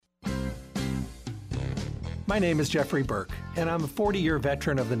My name is Jeffrey Burke, and I'm a 40-year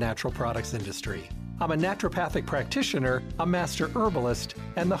veteran of the natural products industry. I'm a naturopathic practitioner, a master herbalist,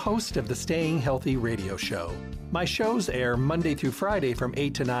 and the host of the Staying Healthy radio show. My shows air Monday through Friday from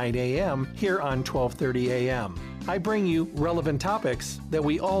 8 to 9 a.m. here on 12:30 a.m. I bring you relevant topics that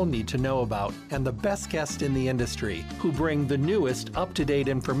we all need to know about and the best guests in the industry who bring the newest up-to-date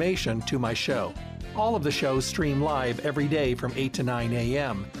information to my show. All of the shows stream live every day from 8 to 9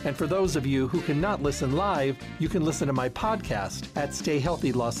 a.m. And for those of you who cannot listen live, you can listen to my podcast at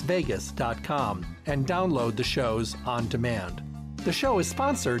stayhealthylasvegas.com and download the shows on demand. The show is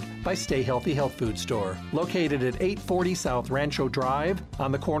sponsored by Stay Healthy Health Food Store, located at 840 South Rancho Drive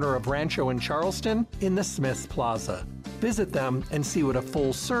on the corner of Rancho and Charleston in the Smiths Plaza. Visit them and see what a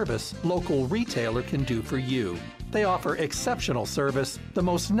full-service local retailer can do for you. They offer exceptional service, the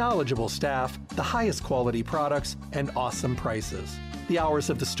most knowledgeable staff, the highest quality products, and awesome prices. The hours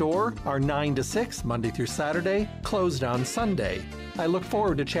of the store are 9 to 6, Monday through Saturday, closed on Sunday. I look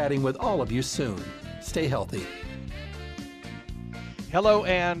forward to chatting with all of you soon. Stay healthy. Hello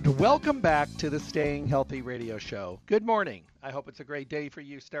and welcome back to the Staying Healthy radio show. Good morning. I hope it's a great day for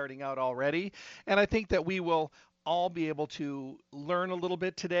you starting out already. And I think that we will all be able to learn a little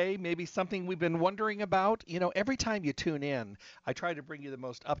bit today, maybe something we've been wondering about. You know, every time you tune in, I try to bring you the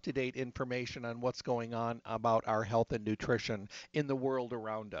most up-to-date information on what's going on about our health and nutrition in the world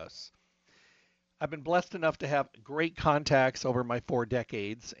around us. I've been blessed enough to have great contacts over my 4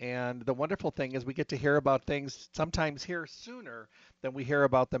 decades, and the wonderful thing is we get to hear about things sometimes here sooner than we hear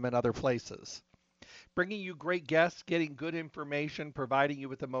about them in other places. Bringing you great guests, getting good information, providing you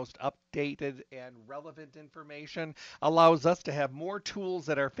with the most updated and relevant information allows us to have more tools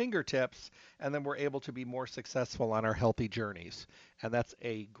at our fingertips, and then we're able to be more successful on our healthy journeys. And that's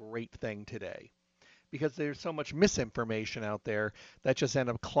a great thing today, because there's so much misinformation out there that just end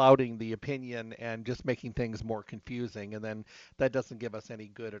up clouding the opinion and just making things more confusing, and then that doesn't give us any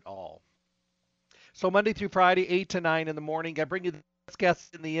good at all. So Monday through Friday, 8 to 9 in the morning, I bring you the guests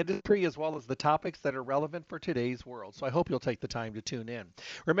in the industry as well as the topics that are relevant for today's world. So I hope you'll take the time to tune in.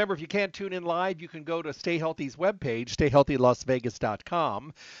 Remember, if you can't tune in live, you can go to Stay Healthy's webpage,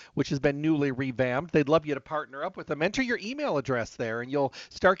 stayhealthylasvegas.com, which has been newly revamped. They'd love you to partner up with them. Enter your email address there, and you'll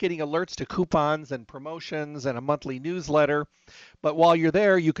start getting alerts to coupons and promotions and a monthly newsletter. But while you're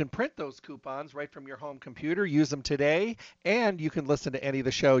there, you can print those coupons right from your home computer, use them today, and you can listen to any of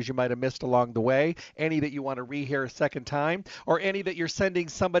the shows you might have missed along the way, any that you want to rehear a second time, or any that you're sending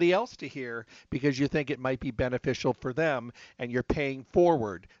somebody else to hear because you think it might be beneficial for them and you're paying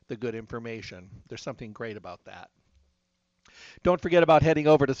forward the good information. There's something great about that. Don't forget about heading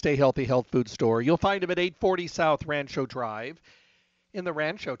over to Stay Healthy Health Food Store. You'll find them at 840 South Rancho Drive in the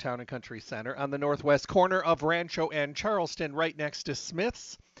Rancho Town and Country Center on the northwest corner of Rancho and Charleston, right next to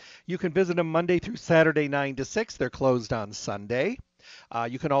Smith's. You can visit them Monday through Saturday, 9 to 6. They're closed on Sunday.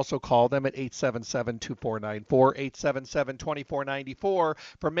 You can also call them at 877-2494, 877-2494 for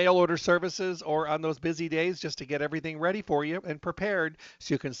mail order services, or on those busy days just to get everything ready for you and prepared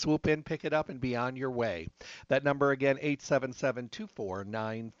so you can swoop in, pick it up, and be on your way. That number again,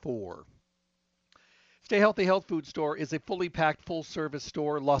 877-2494. Stay Healthy Health Food Store is a fully packed, full-service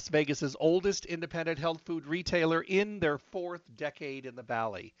store, Las Vegas's oldest independent health food retailer in their 4th decade in the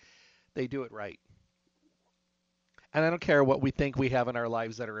Valley. They do it right. And I don't care what we think we have in our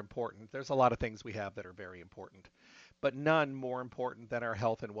lives that are important. There's a lot of things we have that are very important, but none more important than our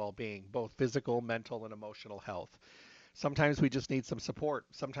health and well-being, both physical, mental, and emotional health. Sometimes we just need some support.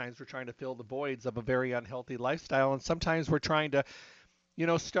 Sometimes we're trying to fill the voids of a very unhealthy lifestyle, and sometimes we're trying to,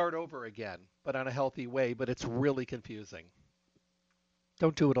 start over again, but on a healthy way, but it's really confusing.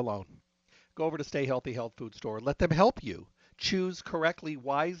 Don't do it alone. Go over to Stay Healthy Health Food Store. Let them help you choose correctly,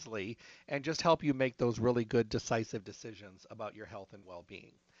 wisely, and just help you make those really good, decisive decisions about your health and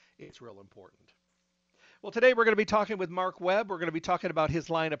well-being. It's real important. Well, today we're going to be talking with Mark Webb. We're going to be talking about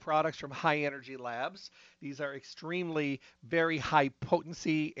his line of products from High Energy Labs. These are extremely very high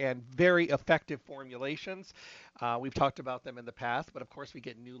potency and very effective formulations. We've talked about them in the past, but of course we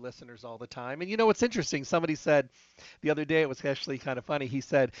get new listeners all the time. And you know what's interesting? Somebody said the other day, it was actually kind of funny. He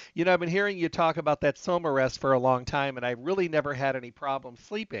said, I've been hearing you talk about that Somarest for a long time, and I really never had any problem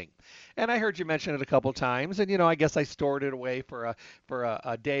sleeping. And I heard you mention it a couple times, and I guess I stored it away for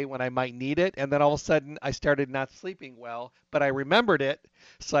a day when I might need it. And then all of a sudden I started not sleeping well, but I remembered it.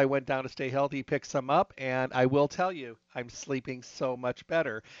 So I went down to Stay Healthy, picked some up, and I will tell you, I'm sleeping so much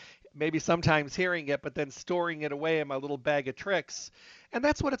better. Maybe sometimes hearing it, but then storing it away in my little bag of tricks. And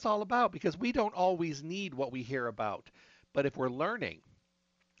that's what it's all about, because we don't always need what we hear about. But if we're learning,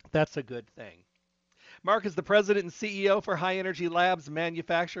 that's a good thing. Mark is the president and CEO for High Energy Labs,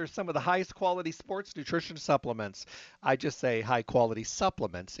 manufactures some of the highest quality sports nutrition supplements. I just say high quality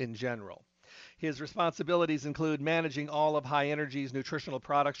supplements in general. His responsibilities include managing all of High Energy's nutritional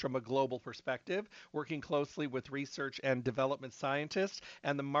products from a global perspective, working closely with research and development scientists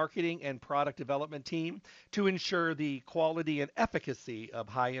and the marketing and product development team to ensure the quality and efficacy of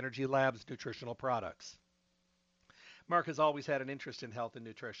High Energy Labs nutritional products. Mark has always had an interest in health and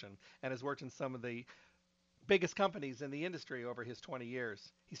nutrition and has worked in some of the biggest companies in the industry over his 20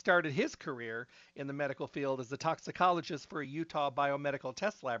 years. He started his career in the medical field as a toxicologist for a Utah biomedical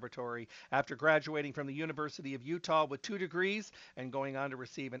test laboratory after graduating from the University of Utah with 2 degrees and going on to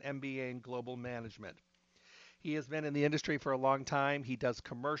receive an MBA in global management. He has been in the industry for a long time. He does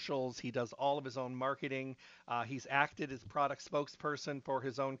commercials. He does all of his own marketing. He's acted as product spokesperson for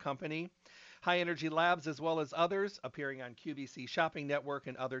his own company. High Energy Labs, as well as others, appearing on QVC Shopping Network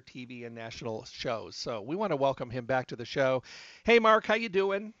and other TV and national shows. So we want to welcome him back to the show. Hey, Mark, how you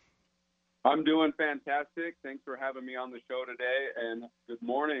doing? I'm doing fantastic. Thanks for having me on the show today, and good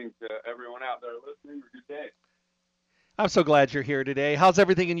morning to everyone out there listening. Good day. I'm so glad you're here today. How's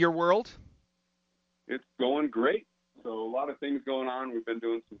everything in your world? It's going great. So a lot of things going on. We've been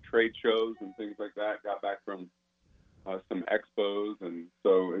doing some trade shows and things like that. Got back from some expos, and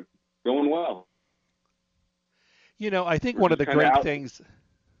so it's going well. You know, I think one of the great things.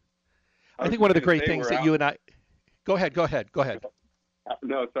 I think one of the great things that you and I. Go ahead.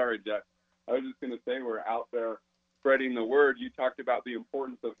 No, sorry, Jack. I was just going to say we're out there spreading the word. You talked about the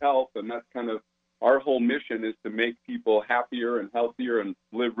importance of health, and that's kind of our whole mission is to make people happier and healthier and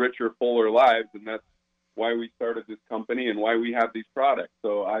live richer, fuller lives, and that's why we started this company and why we have these products.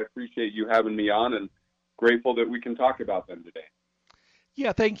 So I appreciate you having me on and grateful that we can talk about them today.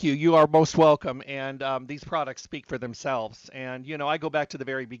 Yeah, thank you. You are most welcome. And these products speak for themselves. And, you know, I go back to the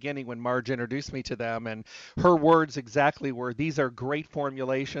very beginning when Marge introduced me to them, and her words exactly were, these are great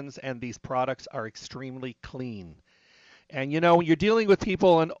formulations and these products are extremely clean. And, you know, when you're dealing with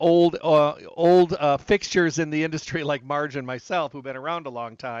people and old fixtures in the industry like Marge and myself who've been around a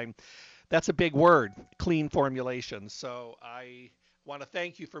long time, that's a big word, clean formulations. So I want to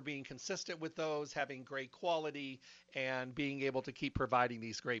thank you for being consistent with those, having great quality, and being able to keep providing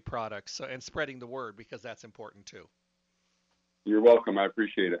these great products and spreading the word, because that's important too. You're welcome. I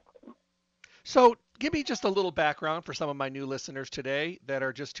appreciate it. So give me just a little background for some of my new listeners today that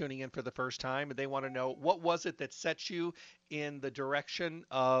are just tuning in for the first time, and they want to know, what was it that set you in the direction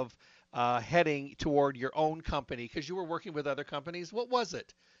of heading toward your own company? Because you were working with other companies. What was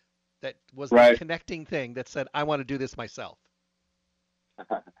it that was the connecting thing that said, I want to do this myself?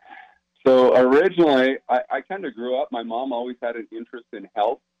 So originally, I kind of grew up. My mom always had an interest in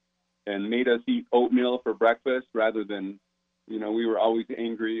health and made us eat oatmeal for breakfast rather than, you know, we were always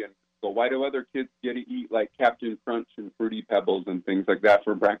angry. And so why do other kids get to eat like Captain Crunch and Fruity Pebbles and things like that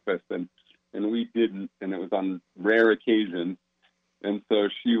for breakfast? And we didn't, and it was on rare occasions. And so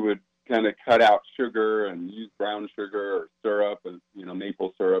she would kind of cut out sugar and use brown sugar or syrup, and, you know,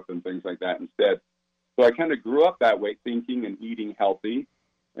 maple syrup and things like that instead. So I kind of grew up that way, thinking and eating healthy.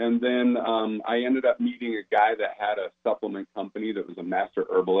 And then I ended up meeting a guy that had a supplement company that was a master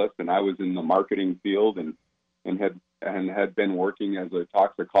herbalist, and I was in the marketing field and had been working as a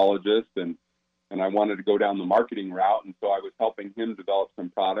toxicologist, and I wanted to go down the marketing route, and so I was helping him develop some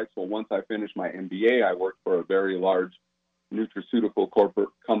products. Well, once I finished my MBA, I worked for a very large nutraceutical corporate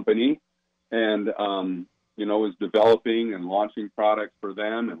company, and you know, was developing and launching products for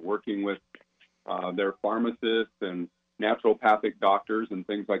them and working with their pharmacists and naturopathic doctors and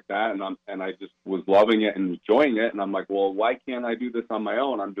things like that. And I just was loving it and enjoying it. And I'm like, well, why can't I do this on my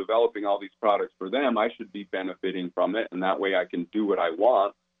own? I'm developing all these products for them. I should be benefiting from it. And that way I can do what I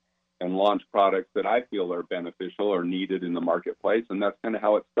want and launch products that I feel are beneficial or needed in the marketplace. And that's kind of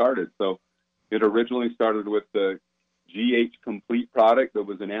how it started. So it originally started with the GH Complete product that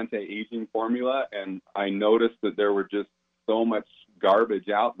was an anti-aging formula. And I noticed that there were just so much garbage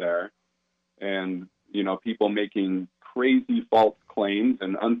out there, and, you know, people making crazy false claims.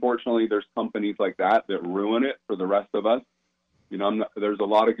 And unfortunately, there's companies like that ruin it for the rest of us. You know, there's a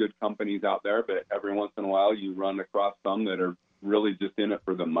lot of good companies out there, but every once in a while you run across some that are really just in it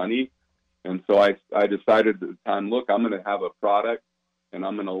for the money. And so I decided at the time, look, I'm going to have a product, and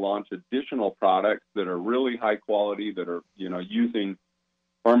I'm going to launch additional products that are really high quality, that are, you know, using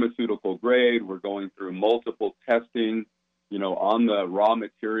pharmaceutical grade. We're going through multiple testing, you know, on the raw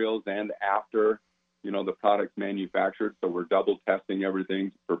materials and after, you know, the product's manufactured. So we're double testing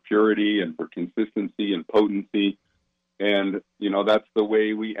everything for purity and for consistency and potency. And, you know, that's the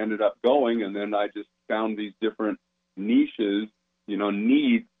way we ended up going. And then I just found these different niches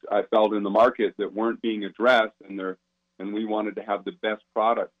needs I felt in the market that weren't being addressed, and we wanted to have the best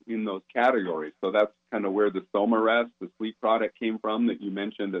product in those categories. So that's kind of where the SomaRest, the sleep product, came from that you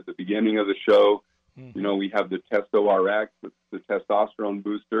mentioned at the beginning of the show. Mm-hmm. We have the TestoRx, the testosterone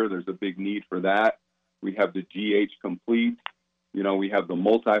booster. There's a big need for that. We have the GH Complete. We have the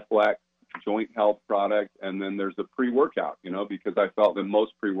Multiflex joint health product, and then there's a pre-workout, because I felt that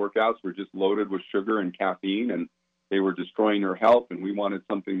most pre-workouts were just loaded with sugar and caffeine, and they were destroying your health, and we wanted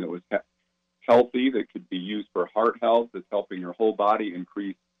something that was healthy, that could be used for heart health, that's helping your whole body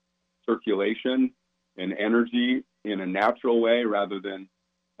increase circulation and energy in a natural way rather than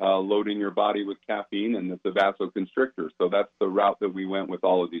loading your body with caffeine, and it's a vasoconstrictor. So that's the route that we went with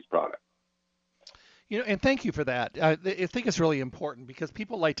all of these products. And thank you for that. I think it's really important because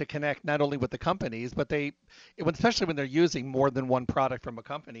people like to connect not only with the companies, but especially when they're using more than one product from a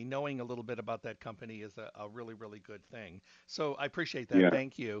company, knowing a little bit about that company is a really, really good thing. So I appreciate that. Yeah.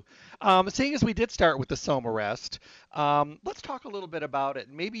 Thank you. Seeing as we did start with the SomaRest, let's talk a little bit about it.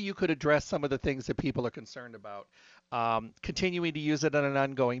 Maybe you could address some of the things that people are concerned about. Continuing to use it on an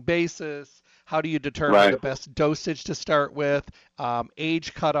ongoing basis. How do you determine the best dosage to start with?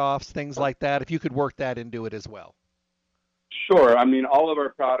 Age cutoffs, things like that. If you could work that into it as well. Sure. I mean, all of our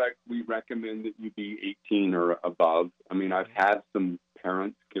products, we recommend that you be 18 or above. I mean, I've had some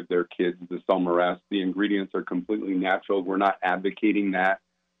parents give their kids the SomaRest. The ingredients are completely natural. We're not advocating that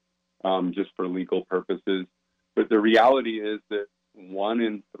just for legal purposes. But the reality is that 1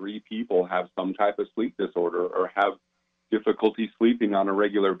 in 3 people have some type of sleep disorder or have difficulty sleeping on a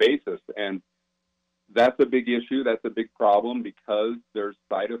regular basis. And that's a big issue. That's a big problem because there's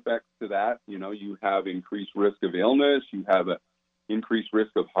side effects to that. You have increased risk of illness. You have an increased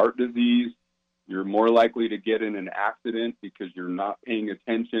risk of heart disease. You're more likely to get in an accident because you're not paying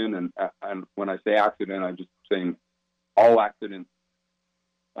attention. And when I say accident, I'm just saying all accidents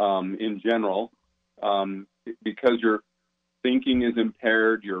in general, because your thinking is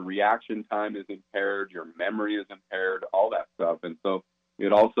impaired, your reaction time is impaired, your memory is impaired, all that stuff. And so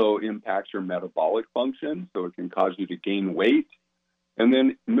it also impacts your metabolic function, so it can cause you to gain weight. And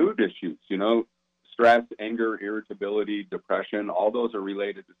then mood issues, stress, anger, irritability, depression, all those are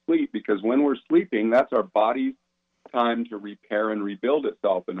related to sleep, because when we're sleeping, that's our body's time to repair and rebuild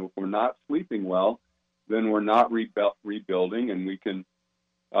itself. And if we're not sleeping well, then we're not rebuilding, and we can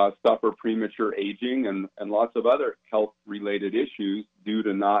suffer premature aging and lots of other health-related issues due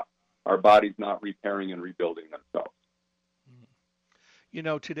to our bodies not repairing and rebuilding themselves.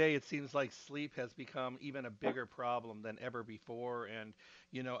 Today it seems like sleep has become even a bigger problem than ever before. And,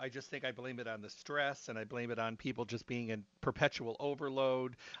 I just think I blame it on the stress, and I blame it on people just being in perpetual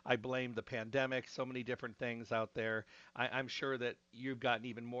overload. I blame the pandemic, so many different things out there. I'm sure that you've gotten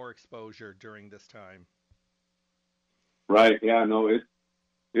even more exposure during this time. Right. Yeah, no, it's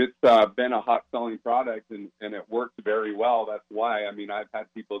been a hot selling product, and it works very well. That's why, I've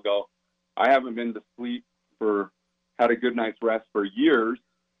had people go, I haven't been to sleep had a good night's rest for years,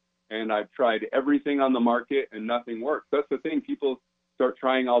 and I've tried everything on the market and nothing works. That's the thing. People start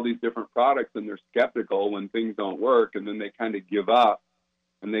trying all these different products and they're skeptical when things don't work, and then they kind of give up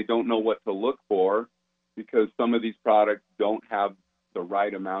and they don't know what to look for because some of these products don't have the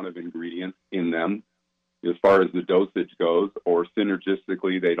right amount of ingredients in them as far as the dosage goes, or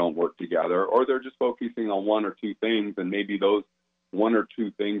synergistically they don't work together, or they're just focusing on 1 or 2 things, and maybe those 1 or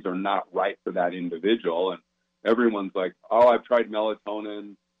 2 things are not right for that individual. And everyone's like, oh, I've tried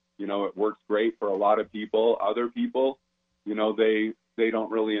melatonin, it works great for a lot of people. Other people, they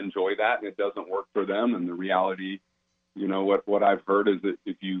don't really enjoy that, and it doesn't work for them. And the reality, what I've heard is that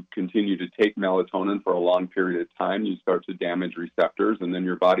if you continue to take melatonin for a long period of time, you start to damage receptors, and then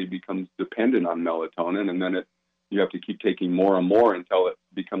your body becomes dependent on melatonin, and then you have to keep taking more and more until it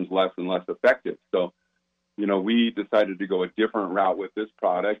becomes less and less effective. So, we decided to go a different route with this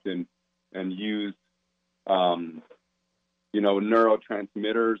product and use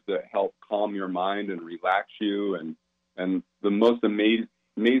neurotransmitters that help calm your mind and relax you. And the most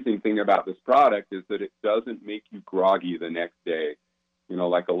amazing thing about this product is that it doesn't make you groggy the next day,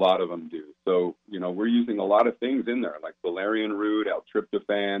 like a lot of them do. So, we're using a lot of things in there, like valerian root,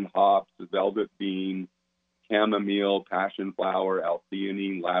 L-tryptophan, hops, velvet bean, chamomile, passion flower,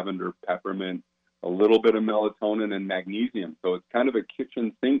 L-theanine, lavender, peppermint, a little bit of melatonin and magnesium. So it's kind of a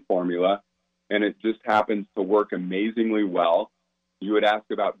kitchen sink formula, and it just happens to work amazingly well. You would ask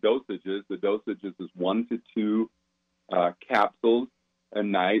about dosages. The dosages is 1 to 2 capsules a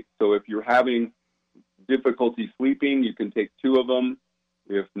night. So if you're having difficulty sleeping, you can take 2 of them.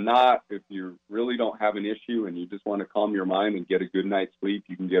 If not, if you really don't have an issue and you just want to calm your mind and get a good night's sleep,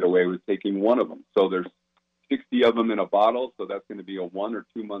 you can get away with taking 1 of them. So there's 60 of them in a bottle, so that's going to be a 1 or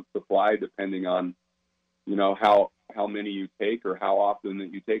 2 month supply, depending on, how many you take or how often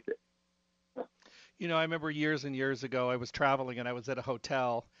that you take it. I remember years and years ago, I was traveling and I was at a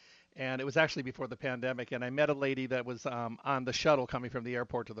hotel, and it was actually before the pandemic, and I met a lady that was on the shuttle coming from the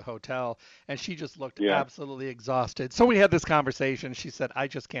airport to the hotel, and she just looked Yeah. absolutely exhausted. So we had this conversation. She said, I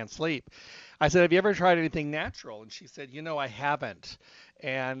just can't sleep. I said, have you ever tried anything natural? And she said, I haven't.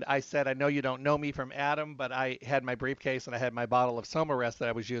 And I said, I know you don't know me from Adam, but I had my briefcase and I had my bottle of Somarest that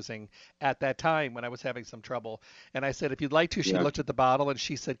I was using at that time when I was having some trouble. And I said, if you'd like to, she Yeah. looked at the bottle and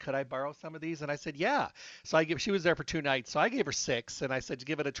she said, could I borrow some of these? And I said, yeah. So she was there for 2 nights. So I gave her 6 and I said,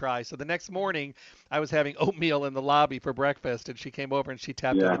 give it a try. So the next morning I was having oatmeal in the lobby for breakfast, and she came over and she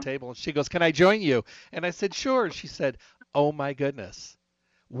tapped on Yeah. the table and she goes, can I join you? And I said, sure. And she said, oh my goodness,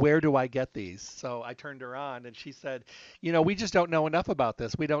 where do I get these? So I turned her on and she said, we just don't know enough about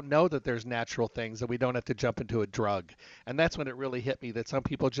this. We don't know that there's natural things, that we don't have to jump into a drug. And that's when it really hit me that some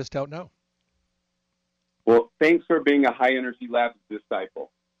people just don't know. Well, thanks for being a High Energy Labs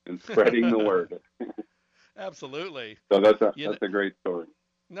disciple and spreading the word. Absolutely. So that's a great story.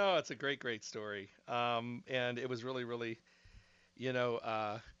 No, it's a great story. And it was really, really,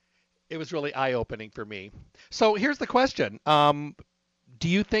 it was really eye-opening for me. So here's the question. Do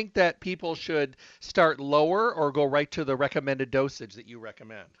you think that people should start lower or go right to the recommended dosage that you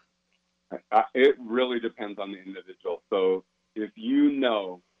recommend? It really depends on the individual. So if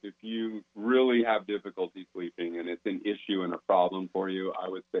you really have difficulty sleeping and it's an issue and a problem for you, I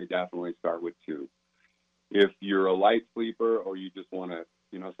would say definitely start with 2. If you're a light sleeper, or you just want to,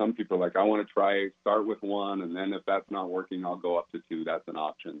 some people are like, I want to start with 1, and then if that's not working, I'll go up to 2. That's an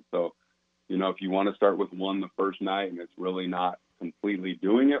option. So, if you want to start with 1 the first night and it's really not completely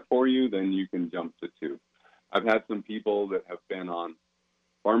doing it for you, then you can jump to 2. I've had some people that have been on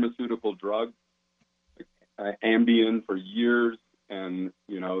pharmaceutical drugs, like Ambien, for years, and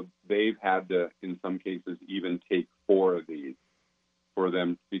they've had to, in some cases, even take 4 of these for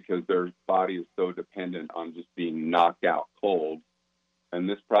them, because their body is so dependent on just being knocked out cold. And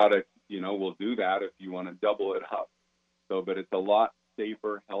this product, will do that if you want to double it up. So, but it's a lot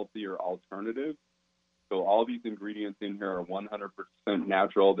safer, healthier alternative. So all these ingredients in here are 100%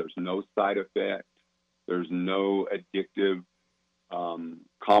 natural. There's no side effect. There's no addictive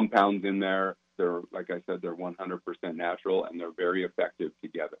compounds in there. They're, like I said, they're 100% natural, and they're very effective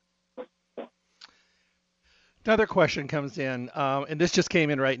together. Another question comes in, and this just came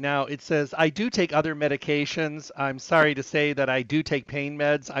in right now. It says, I do take other medications. I'm sorry to say that I do take pain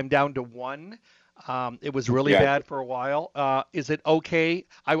meds. I'm down to 1. It was really bad for a while. Is it okay?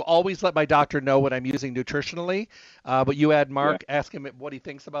 I will always let my doctor know what I'm using nutritionally. But you had Mark, ask him what he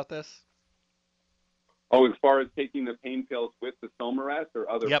thinks about this. Oh, as far as taking the pain pills with the Somarest or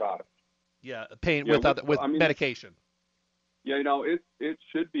other products? Yeah, with medication. Yeah, it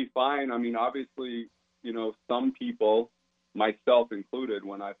should be fine. I mean, obviously, some people, myself included,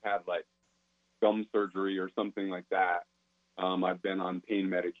 when I've had like gum surgery or something like that, I've been on pain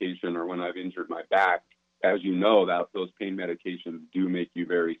medication, or when I've injured my back, as you know, that those pain medications do make you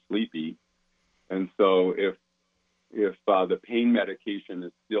very sleepy. And so if the pain medication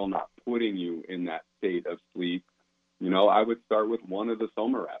is still not putting you in that state of sleep, I would start with 1 of the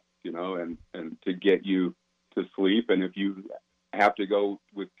Somarest, and to get you to sleep. And if you have to go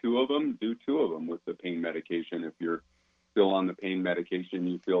with 2 of them, do 2 of them with the pain medication. If you're still on the pain medication,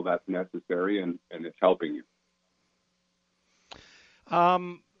 you feel that's necessary and it's helping you.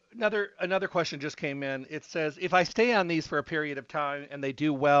 Another question just came in. It says, if I stay on these for a period of time and they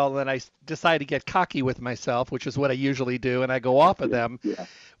do well, then I decide to get cocky with myself, which is what I usually do, and I go off of them. Yeah.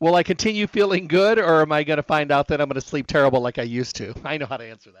 Will I continue feeling good, or am I going to find out that I'm going to sleep terrible like I used to? I know how to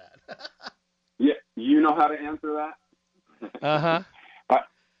answer that. Yeah, you know how to answer that? Uh-huh.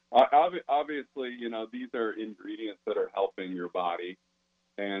 Obviously, these are ingredients that are helping your body,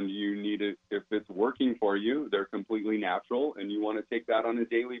 and you need it. If it's working for you, they're completely natural, and you want to take that on a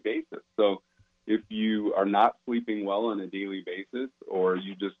daily basis. So if you are not sleeping well on a daily basis, or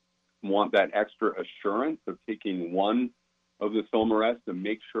you just want that extra assurance of taking 1 of the Somarest to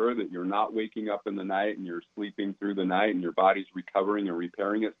make sure that you're not waking up in the night and you're sleeping through the night and your body's recovering and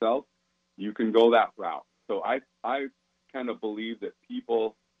repairing itself, you can go that route. So I kind of believe that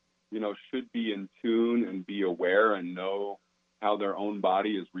people, should be in tune and be aware and know how their own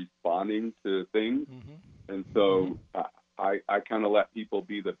body is responding to things. Mm-hmm. And so I kind of let people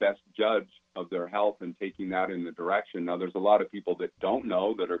be the best judge of their health and taking that in the direction. Now, there's a lot of people that don't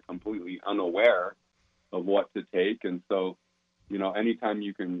know, that are completely unaware of what to take. And so, anytime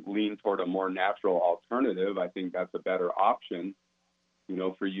you can lean toward a more natural alternative, I think that's a better option,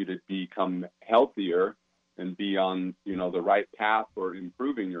 for you to become healthier and be on, the right path for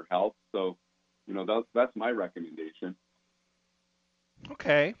improving your health. So, that's my recommendation.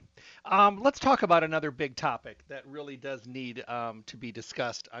 Okay. Let's talk about another big topic that really does need to be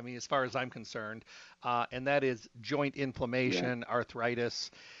discussed. I mean, as far as I'm concerned, and that is joint Yeah. inflammation,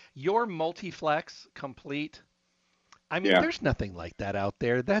 arthritis. Your Multiflex Complete. I mean, Yeah. there's nothing like that out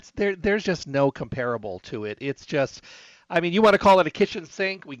there. There's just no comparable to it. It's just, I mean, you want to call it a kitchen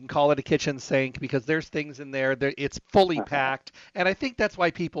sink, we can call it a kitchen sink because there's things in there. It's fully packed, and I think that's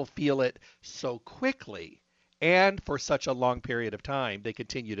why people feel it so quickly and for such a long period of time. They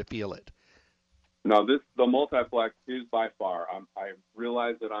continue to feel it. No, the Multiflex is by far. I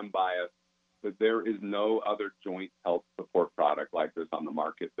realize that I'm biased, but there is no other joint health support product like this on the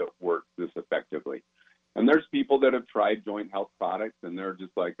market that works this effectively. And there's people that have tried joint health products and they're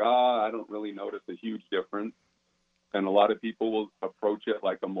just like, I don't really notice a huge difference. And a lot of people will approach it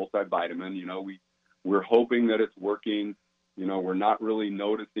like a multivitamin. We're hoping that it's working. We're not really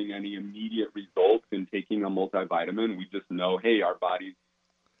noticing any immediate results in taking a multivitamin. We just know, hey, our bodies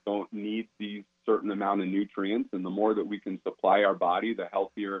don't need these certain amount of nutrients, and the more that we can supply our body, the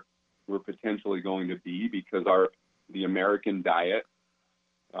healthier we're potentially going to be, because the American diet,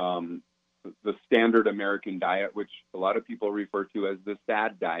 the standard American diet, which a lot of people refer to as the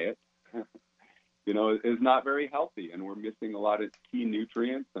SAD diet, is not very healthy, and we're missing a lot of key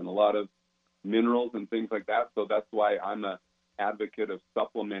nutrients and a lot of minerals and things like that. So that's why I'm an advocate of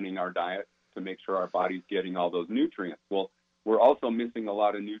supplementing our diet to make sure our body's getting all those nutrients. Well, we're also missing a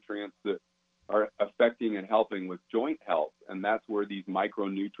lot of nutrients that are affecting and helping with joint health, and that's where these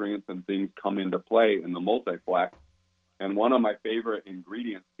micronutrients and things come into play in the Multiflex. And one of my favorite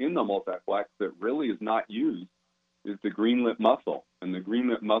ingredients in the Multiflex that really is not used is the green lip mussel. And the green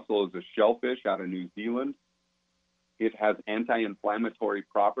lip mussel is a shellfish out of New Zealand. It has anti-inflammatory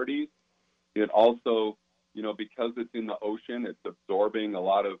properties. It also, because it's in the ocean, it's absorbing a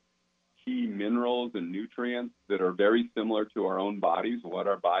lot of key minerals and nutrients that are very similar to our own bodies, what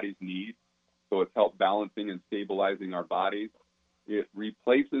our bodies need. So it's helped balancing and stabilizing our bodies. It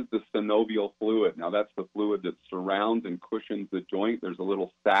replaces the synovial fluid. Now, that's the fluid that surrounds and cushions the joint. There's a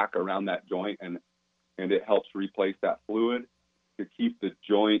little sac around that joint, and it helps replace that fluid to keep the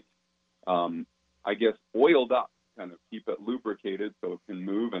joint, oiled up, kind of keep it lubricated so it can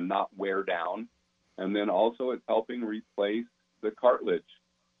move and not wear down. And then also it's helping replace the cartilage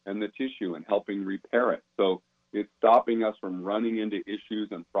and the tissue and helping repair it. So it's stopping us from running into issues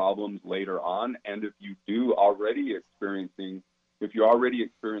and problems later on. And if you're already experiencing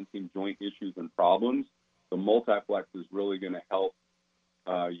joint issues and problems, the Multiflex is really going to help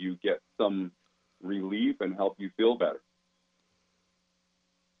you get some relief and help you feel better.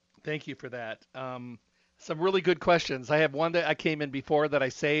 Thank you for that. Some really good questions. I have one that I came in before that I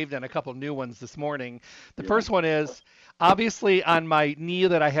saved and a couple new ones this morning. The first one is, obviously on my knee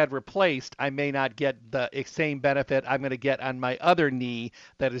that I had replaced, I may not get the same benefit I'm going to get on my other knee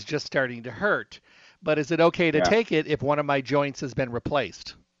that is just starting to hurt. But is it okay to take it if one of my joints has been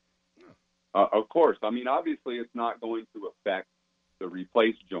replaced? Of course. I mean, obviously it's not going to affect the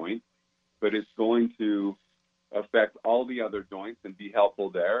replaced joint, but it's going to affect all the other joints and be helpful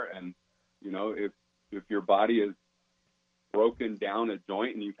there. And, if your body is broken down a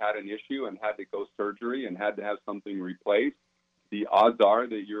joint and you've had an issue and had to go surgery and had to have something replaced, the odds are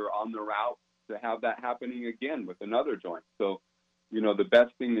that you're on the route to have that happening again with another joint. So, the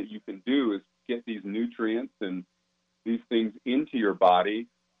best thing that you can do is get these nutrients and these things into your body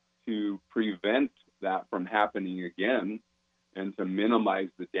to prevent that from happening again and to minimize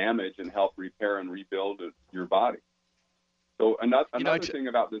the damage and help repair and rebuild your body. So another thing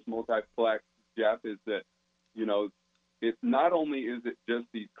about this Multiflex, Jeff, is that, it's not only is it just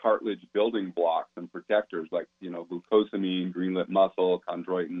these cartilage building blocks and protectors like, glucosamine, green lip mussel,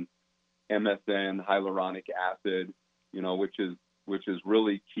 chondroitin, MSM, hyaluronic acid, which is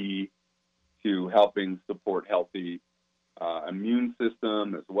really key to helping support healthy immune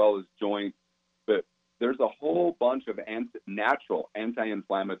system as well as joints. But there's a whole bunch of natural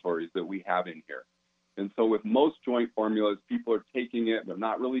anti-inflammatories that we have in here. And so with most joint formulas, people are taking it, they're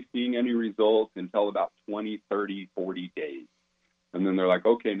not really seeing any results until about 20, 30, 40 days. And then they're like,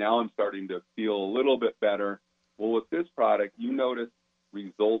 okay, now I'm starting to feel a little bit better. Well, with this product, you notice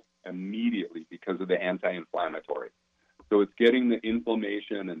results immediately because of the anti-inflammatory. So it's getting the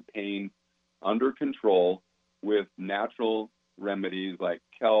inflammation and pain under control with natural remedies like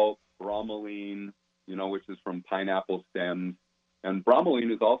kelp, bromelain, which is from pineapple stems. And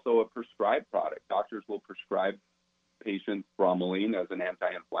bromelain is also a prescribed product. Doctors will prescribe patients bromelain as an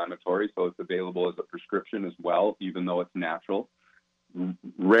anti-inflammatory, so it's available as a prescription as well, even though it's natural.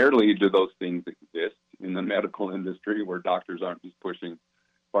 Rarely do those things exist in the medical industry where doctors aren't just pushing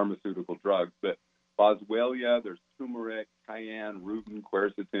pharmaceutical drugs. But boswellia, there's turmeric, cayenne, rhubarb,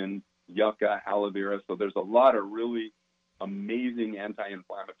 quercetin, yucca, aloe vera. So there's a lot of really amazing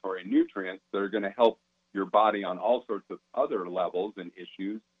anti-inflammatory nutrients that are going to help your body on all sorts of other levels and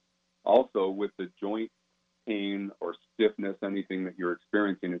issues. Also with the joint pain or stiffness, anything that you're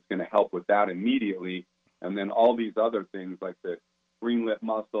experiencing, it's going to help with that immediately. And then all these other things like the green lip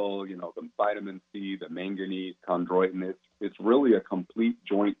muscle, you know, the vitamin C, the manganese, chondroitin, it's really a complete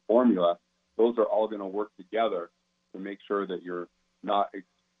joint formula. Those are all going to work together to make sure that you're not,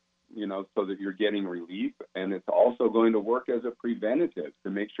 you know, so that you're getting relief. And it's also going to work as a preventative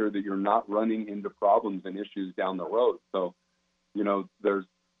to make sure that you're not running into problems and issues down the road. So, you know, there's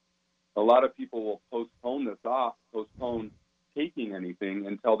a lot of people will postpone taking anything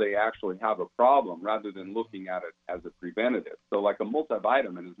until they actually have a problem rather than looking at it as a preventative. So like a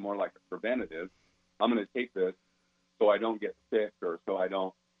multivitamin is more like a preventative. I'm going to take this so I don't get sick or so I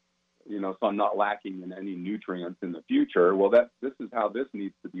don't, you know, so I'm not lacking in any nutrients in the future. Well, this is how this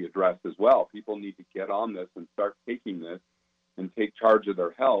needs to be addressed as well. People need to get on this and start taking this and take charge of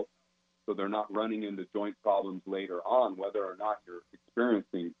their health so they're not running into joint problems later on, whether or not you're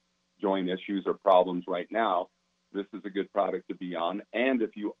experiencing joint issues or problems right now. This is a good product to be on. And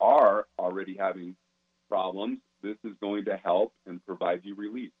if you are already having problems, this is going to help and provide you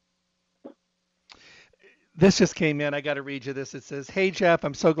relief. This just came in. I got to read you this. It says, "Hey, Jeff,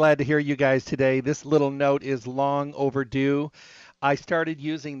 I'm so glad to hear you guys today. This little note is long overdue. I started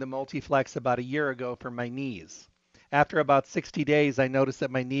using the Multiflex about a year ago for my knees. After about 60 days, I noticed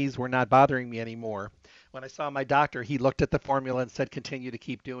that my knees were not bothering me anymore. When I saw my doctor, he looked at the formula and said, continue to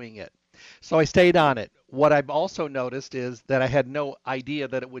keep doing it. So I stayed on it. What I've also noticed is that I had no idea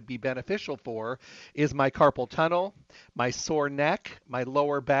that it would be beneficial for is my carpal tunnel, my sore neck, my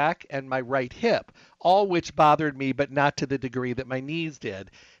lower back, and my right hip, all which bothered me, but not to the degree that my knees did.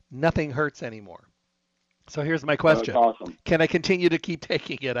 Nothing hurts anymore. So here's my question. That's awesome. Can I continue to keep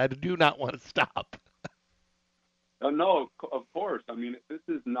taking it? I do not want to stop." No, of course. I mean, this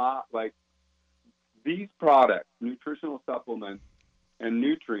is not like these products, nutritional supplements and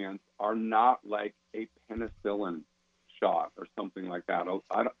nutrients are not like a penicillin shot or something like that.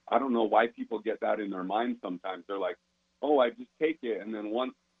 I don't know why people get that in their mind sometimes. They're like, oh, I just take it, and then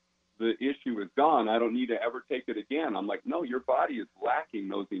once the issue is gone, I don't need to ever take it again. I'm like, no, your body is lacking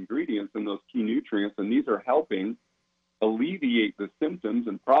those ingredients and those key nutrients, and these are helping alleviate the symptoms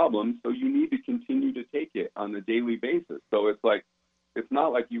and problems, so you need to continue to take it on a daily basis. So it's like, it's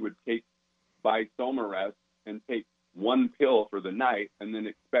not like you would buy Somarest and take one pill for the night and then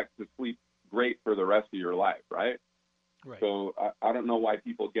expect to sleep great for the rest of your life, right? Right. So I don't know why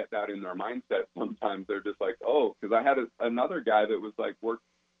people get that in their mindset. Sometimes they're just like, oh, because I had another guy that was like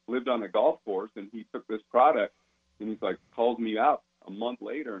lived on a golf course, and he took this product, and he's like, called me up a month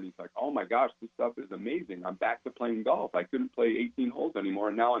later, and he's like, oh my gosh, this stuff is amazing. I'm back to playing golf. I couldn't play 18 holes anymore,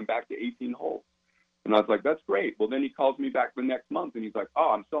 and now I'm back to 18 holes. And I was like, that's great. Well, then he calls me back the next month, and he's like, oh,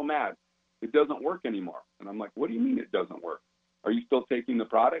 I'm so mad. It doesn't work anymore. And I'm like, what do you mean it doesn't work? Are you still taking the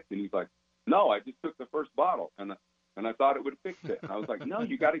product? And he's like, no, I just took the first bottle, and I thought it would fix it. And I was like, no,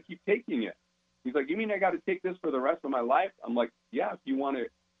 you got to keep taking it. He's like, you mean I got to take this for the rest of my life? I'm like, yeah, if you want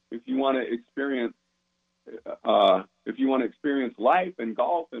to experience life and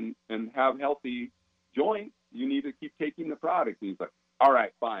golf and have healthy joints, you need to keep taking the product. And he's like, all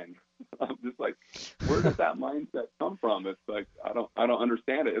right, fine. I'm just like, where does that mindset come from? It's like, I don't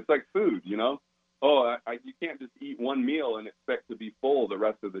understand it. It's like food, you know? Oh, you can't just eat one meal and expect to be full the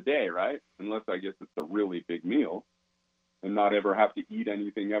rest of the day, right? Unless I guess it's a really big meal and not ever have to eat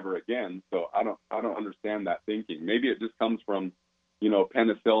anything ever again. So I don't understand that thinking. Maybe it just comes from, you know,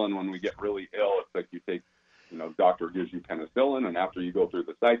 penicillin. When we get really ill, it's like you take, you know, doctor gives you penicillin, and after you go through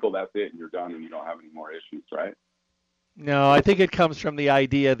the cycle, that's it, and you're done, and you don't have any more issues, right? No, I think it comes from the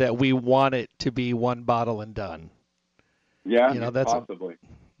idea that we want it to be one bottle and done. Yeah, you know, that's possibly.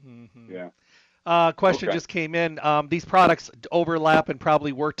 Mm-hmm. Yeah. Question Okay. just came in. These products overlap and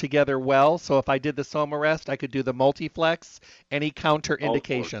probably work together well. So if I did the Somarest, I could do the Multiflex. Any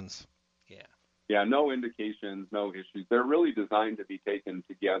counterindications? Yeah, no indications, no issues. They're really designed to be taken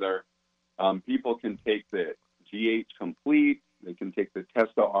together. People can take the GH Complete. They can take the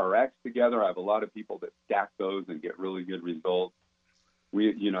Testo RX together. I have a lot of people that stack those and get really good results.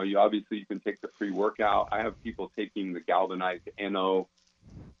 You obviously you can take the pre-workout. I have people taking the Galvanized NO,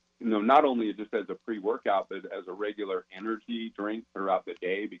 not only just as a pre-workout, but as a regular energy drink throughout the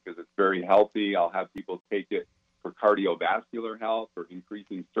day because it's very healthy. I'll have people take it for cardiovascular health or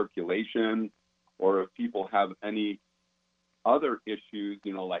increasing circulation, or if people have any other issues,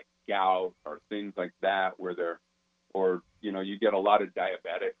 like gout or things like that, or you get a lot of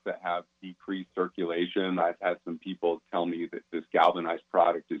diabetics that have decreased circulation. I've had some people tell me that this galvanized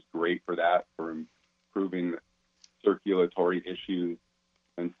product is great for that, for improving circulatory issues.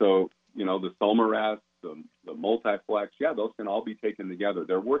 And so, the Somarest, the Multiflex, those can all be taken together.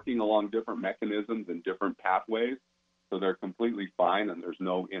 They're working along different mechanisms and different pathways, so they're completely fine, and there's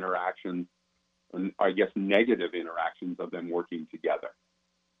no interactions, I guess negative interactions of them working together.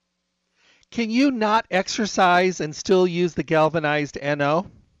 Can you not exercise and still use the galvanized NO?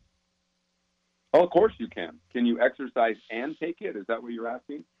 Oh, of course you can. Can you exercise and take it? Is that what you're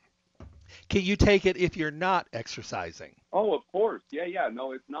asking? Can you take it if you're not exercising? Oh, of course. Yeah.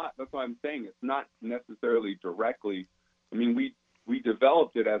 No, it's not. That's what I'm saying. It's not necessarily directly. I mean, we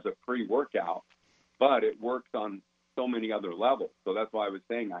developed it as a pre-workout, but it works on so many other levels. So that's why I was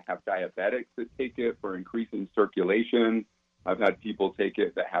saying I have diabetics that take it for increasing circulation. I've had people take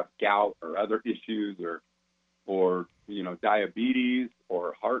it that have gout or other issues or diabetes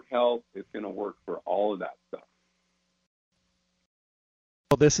or heart health. It's going to work for all of that stuff.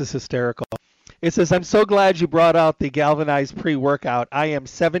 Well, this is hysterical. It says, I'm so glad you brought out the galvanized pre-workout. I am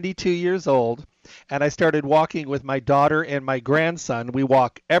 72 years old, and I started walking with my daughter and my grandson. We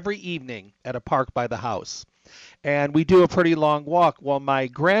walk every evening at a park by the house. And we do a pretty long walk. Well, my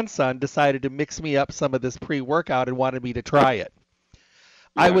grandson decided to mix me up some of this pre-workout and wanted me to try it. Yeah.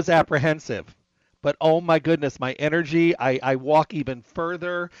 I was apprehensive, but oh my goodness, my energy, I walk even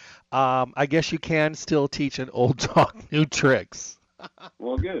further. I guess you can still teach an old dog new tricks.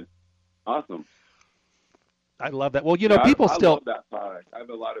 Well, good. Awesome. I love that. Well, people I still love that product. I have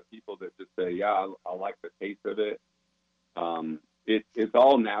a lot of people that just say, yeah, I like the taste of it. It's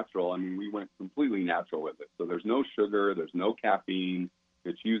all natural. I mean, we went completely natural with it. So there's no sugar, there's no caffeine.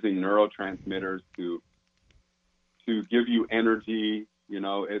 It's using neurotransmitters to give you energy.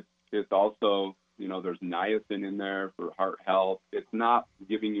 It's also, there's niacin in there for heart health. It's not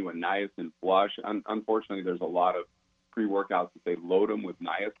giving you a niacin flush. Unfortunately, there's a lot of pre-workouts that they load them with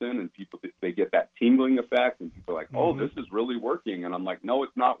niacin, and people, they get that tingling effect, and people are like, oh, this is really working. And I'm like, no,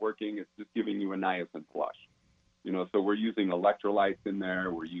 it's not working. It's just giving you a niacin flush. So we're using electrolytes in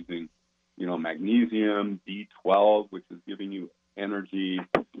there. We're using, magnesium, B12, which is giving you energy.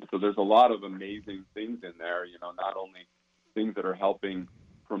 So there's a lot of amazing things in there, not only things that are helping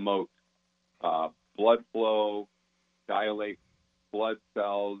promote blood flow, dilate blood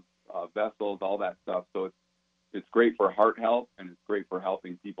cells, vessels, all that stuff. So it's great for heart health, and it's great for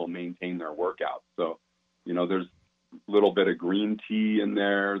helping people maintain their workouts. So, there's a little bit of green tea in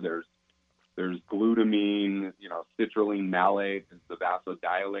there. There's glutamine, citrulline malate is the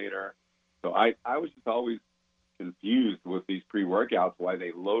vasodilator. So I was just always confused with these pre-workouts, why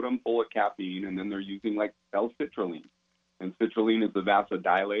they load them full of caffeine, and then they're using like L-citrulline. And citrulline is the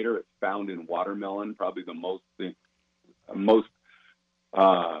vasodilator. It's found in watermelon, probably the most thing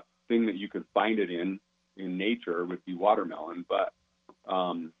that you could find it in nature would be watermelon. But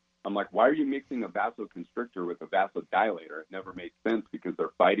I'm like, why are you mixing a vasoconstrictor with a vasodilator? It never makes sense because they're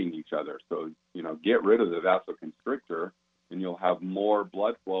fighting each other. So, get rid of the vasoconstrictor and you'll have more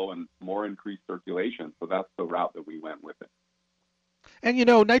blood flow and more increased circulation. So that's the route that we went with it. And,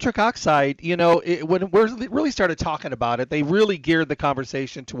 nitric oxide, when we really started talking about it, they really geared the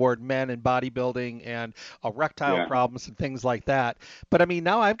conversation toward men and bodybuilding and erectile problems and things like that. But, I mean,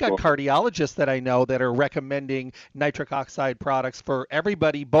 now I've got cardiologists that I know that are recommending nitric oxide products for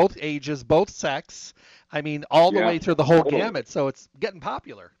everybody, both ages, both sex. I mean, all the way through the whole gamut. So it's getting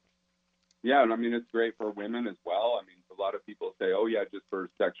popular. Yeah, and I mean, it's great for women as well. I mean, a lot of people say, oh, yeah, just for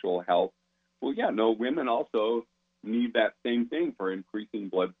sexual health. Well, yeah, no, women also need that same thing for increasing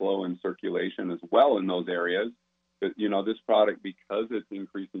blood flow and circulation as well in those areas. But, this product, because it's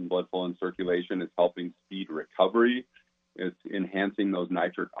increasing blood flow and circulation, it's helping speed recovery. It's enhancing those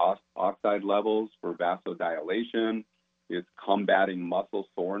nitric oxide levels for vasodilation. It's combating muscle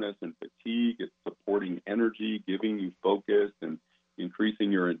soreness and fatigue. It's supporting energy, giving you focus, and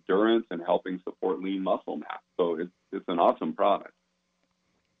increasing your endurance and helping support lean muscle mass. So it's an awesome product.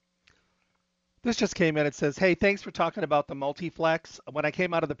 This just came in. It says, hey, thanks for talking about the Multiflex. When I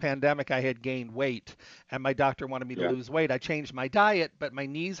came out of the pandemic, I had gained weight, and my doctor wanted me to lose weight. I changed my diet, but my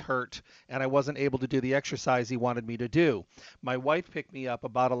knees hurt, and I wasn't able to do the exercise he wanted me to do. My wife picked me up a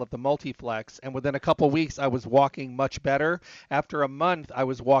bottle of the Multiflex, and within a couple of weeks, I was walking much better. After a month, I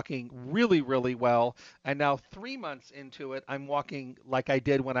was walking really, really well, and now 3 months into it, I'm walking like I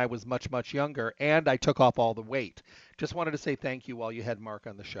did when I was much, much younger, and I took off all the weight. Just wanted to say thank you while you had Mark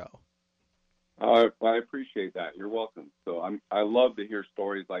on the show. I appreciate that. You're welcome. So I love to hear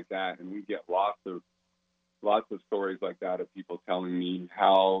stories like that, and we get lots of stories like that of people telling me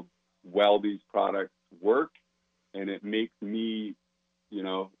how well these products work, and it makes me,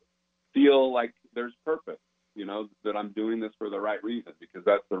 feel like there's purpose, that I'm doing this for the right reason, because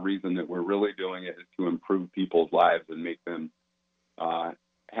that's the reason that we're really doing it, is to improve people's lives and make them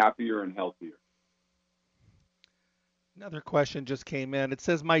happier and healthier. Another question just came in. It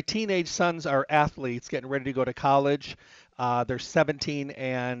says, my teenage sons are athletes getting ready to go to college. They're 17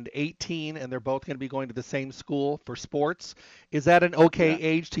 and 18, and they're both going to be going to the same school for sports. Is that an okay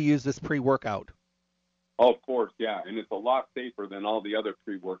age to use this pre-workout? Oh, of course, yeah. And it's a lot safer than all the other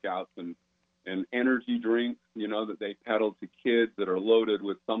pre-workouts and energy drinks, that they peddle to kids that are loaded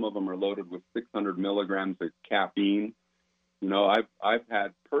with, some of them are loaded with 600 milligrams of caffeine. I've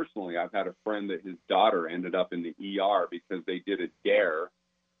had a friend that his daughter ended up in the ER because they did a dare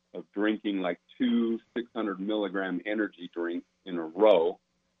of drinking like 2 600 milligram energy drinks in a row.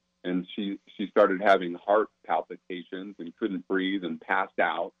 And she started having heart palpitations and couldn't breathe and passed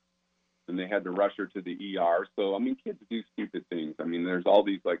out. And they had to rush her to the ER. So, kids do stupid things. There's all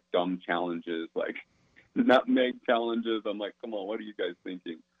these like dumb challenges, like nutmeg challenges. I'm like, come on, what are you guys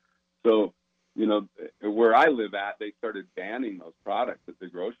thinking? So, where I live at, they started banning those products at the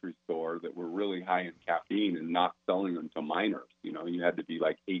grocery store that were really high in caffeine and not selling them to minors. You had to be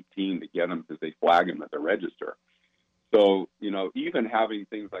like 18 to get them because they flag them at the register. So, even having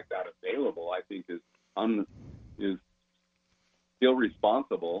things like that available, I think is still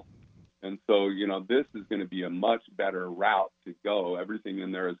responsible. And so, this is going to be a much better route to go. Everything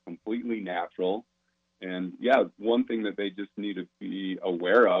in there is completely natural. And yeah, one thing that they just need to be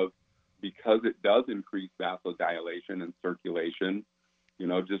aware of, because it does increase vasodilation and circulation,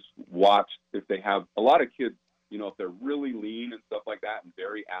 just watch if they have a lot of kids, if they're really lean and stuff like that and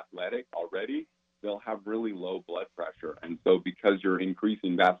very athletic already, they'll have really low blood pressure. And so because you're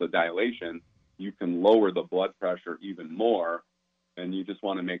increasing vasodilation, you can lower the blood pressure even more. And you just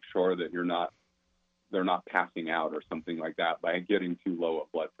want to make sure that they're not passing out or something like that by getting too low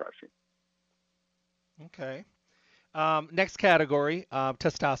of blood pressure. Okay. Next category,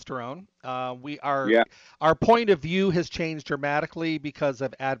 testosterone. Our point of view has changed dramatically because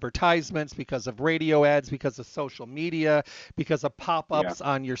of advertisements, because of radio ads, because of social media, because of pop-ups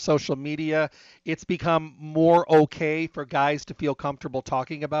on your social media. It's become more okay for guys to feel comfortable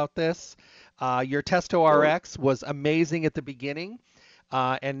talking about this. Your Testo RX was amazing at the beginning,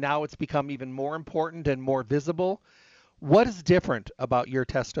 and now it's become even more important and more visible. What is different about your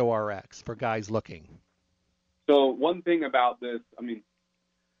Testo RX for guys looking? So one thing about this,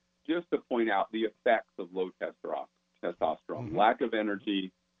 just to point out the effects of low testosterone, lack of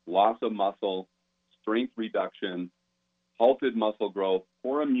energy, loss of muscle, strength reduction, halted muscle growth,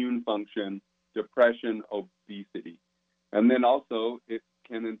 poor immune function, depression, obesity. And then also it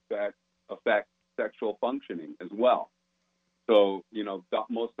can in fact affect sexual functioning as well. So,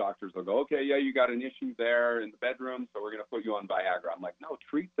 most doctors will go, okay, yeah, you got an issue there in the bedroom, so we're going to put you on Viagra. I'm like, no,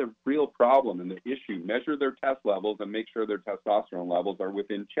 treat the real problem and the issue. Measure their test levels and make sure their testosterone levels are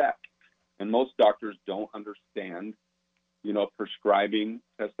within check. And most doctors don't understand, prescribing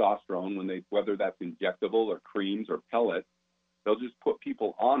testosterone whether that's injectable or creams or pellets. They'll just put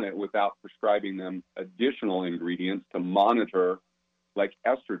people on it without prescribing them additional ingredients to monitor, like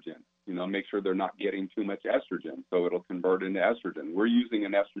estrogen. Make sure they're not getting too much estrogen, so it'll convert into estrogen. We're using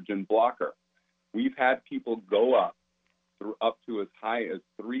an estrogen blocker. We've had people go up to as high as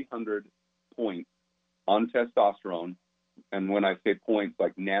 300 points on testosterone, and when I say points,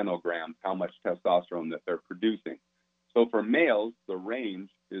 like nanograms, how much testosterone that they're producing. So for males, the range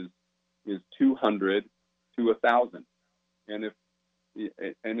is 200 to 1,000, and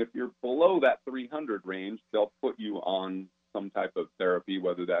if you're below that 300 range, they'll put you on some type of therapy,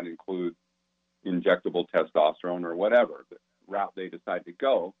 whether that includes injectable testosterone or whatever the route they decide to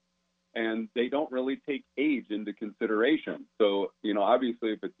go. And they don't really take age into consideration. So,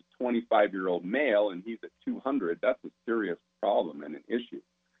 obviously if it's a 25-year-old male and he's at 200, that's a serious problem and an issue.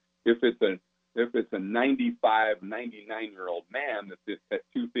 If it's a 95, 99-year-old man that's at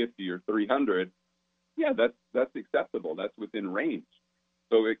 250 or 300, yeah, that's acceptable. That's within range.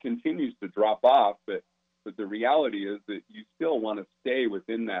 So it continues to drop off, but the reality is that you still want to stay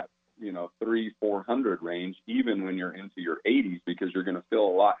within that, 300-400 range, even when you're into your 80s, because you're going to feel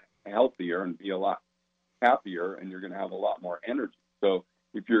a lot healthier and be a lot happier, and you're going to have a lot more energy. So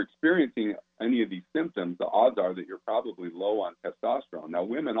if you're experiencing any of these symptoms, the odds are that you're probably low on testosterone. Now,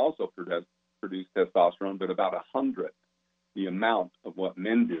 women also produce testosterone, but about 100th the amount of what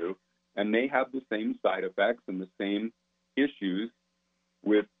men do, and they have the same side effects and the same issues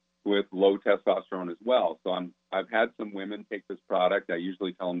with low testosterone as well. So I've had some women take this product. I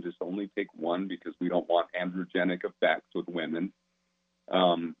usually tell them just only take one because we don't want androgenic effects with women.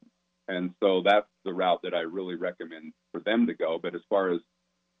 And so that's the route that I really recommend for them to go. But as far as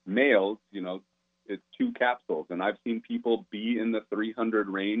males, it's 2 capsules. And I've seen people be in the 300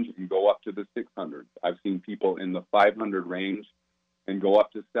 range and go up to the 600. I've seen people in the 500 range and go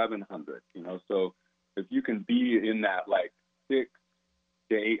up to 700, So if you can be in that like 6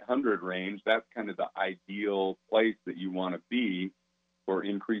 to 800 range, that's kind of the ideal place that you want to be for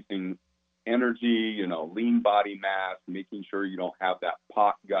increasing energy, lean body mass, making sure you don't have that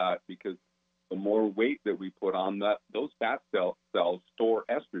pot gut, because the more weight that we put on those fat cells store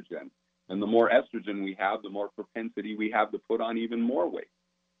estrogen. And the more estrogen we have, the more propensity we have to put on even more weight.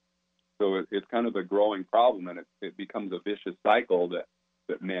 So it's kind of a growing problem, and it becomes a vicious cycle that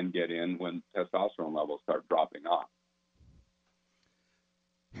men get in when testosterone levels start dropping off.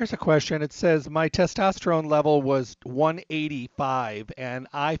 Here's a question. It says, my testosterone level was 185 and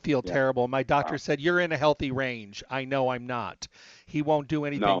I feel terrible. My doctor said, you're in a healthy range. I know I'm not. He won't do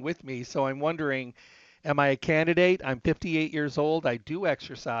anything with me. So I'm wondering, am I a candidate? I'm 58 years old. I do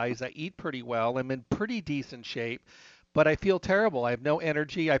exercise. I eat pretty well. I'm in pretty decent shape, but I feel terrible. I have no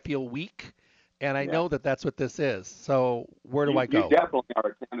energy. I feel weak. And I know that that's what this is. So where do I go? You definitely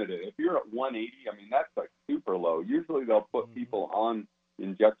are a candidate. If you're at 180, that's like super low. Usually they'll put people on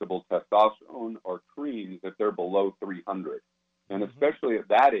injectable testosterone or creams if they're below 300. And especially at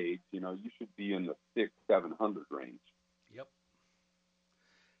that age, you should be in the 600-700 range. Yep.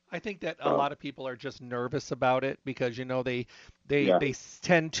 I think that a lot of people are just nervous about it because, they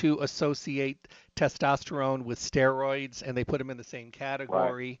tend to associate testosterone with steroids and they put them in the same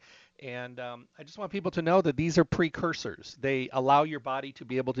category. Right. And I just want people to know that these are precursors. They allow your body to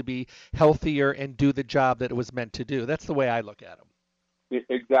be able to be healthier and do the job that it was meant to do. That's the way I look at them.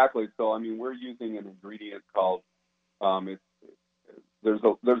 Exactly. So, we're using an ingredient called, there's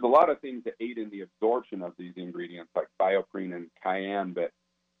a lot of things that aid in the absorption of these ingredients like bioprine and cayenne, but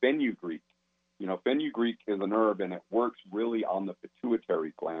fenugreek, fenugreek is an herb and it works really on the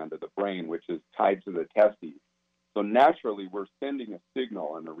pituitary gland of the brain, which is tied to the testes. So naturally, we're sending a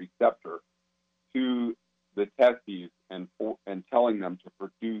signal and a receptor to the testes and telling them to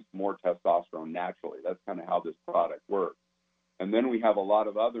produce more testosterone naturally. That's kind of how this product works. And then we have a lot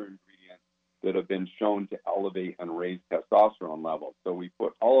of other ingredients that have been shown to elevate and raise testosterone levels. So we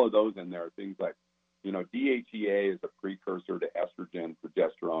put all of those in there, things like, DHEA is a precursor to estrogen,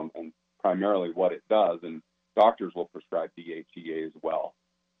 progesterone, and primarily what it does. And doctors will prescribe DHEA as well.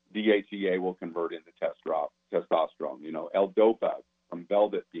 DHEA will convert into testosterone. L-DOPA from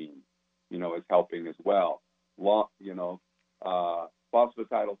velvet beans, is helping as well.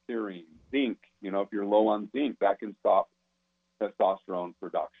 Phosphatidylserine, zinc, if you're low on zinc, that can stop testosterone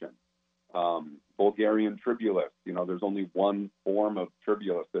production. Bulgarian tribulus, there's only one form of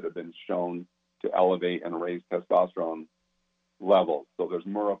tribulus that have been shown to elevate and raise testosterone levels. So there's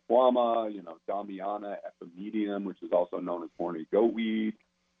Murapuama, Damiana, Epimedium, which is also known as horny goatweed.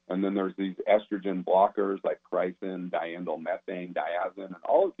 And then there's these estrogen blockers like chrysin, diindolylmethane, diazin, and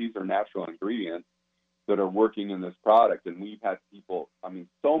all of these are natural ingredients that are working in this product. And we've had people,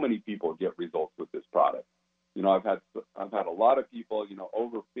 so many people get results with this product. I've had a lot of people,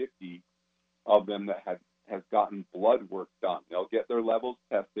 over 50 of them that has gotten blood work done. They'll get their levels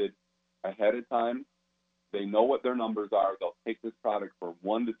tested ahead of time. They know what their numbers are. They'll take this product for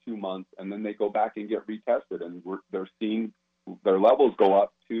 1 to 2 months, and then they go back and get retested, and they're seeing their levels go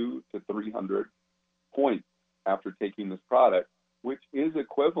up 200 to 300 points after taking this product, which is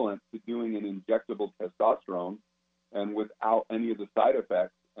equivalent to doing an injectable testosterone and without any of the side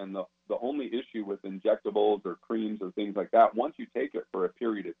effects. And the only issue with injectables or creams or things like that, once you take it for a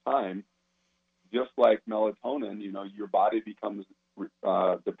period of time, just like melatonin, your body becomes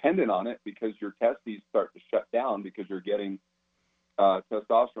dependent on it because your testes start to shut down because you're getting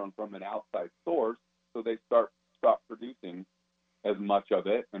testosterone from an outside source. So they stop producing as much of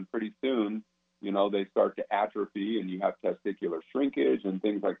it. And pretty soon, they start to atrophy and you have testicular shrinkage and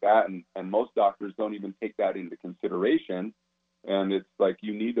things like that. And most doctors don't even take that into consideration. And it's like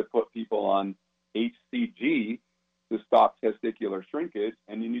you need to put people on HCG to stop testicular shrinkage,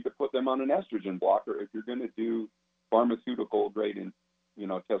 and you need to put them on an estrogen blocker if you're going to do pharmaceutical grade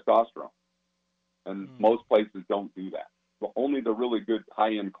testosterone. And most places don't do that. But only the really good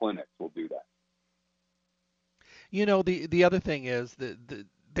high-end clinics will do that. The other thing is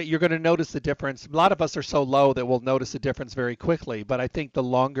that you're going to notice the difference. A lot of us are so low that we'll notice the difference very quickly. But I think the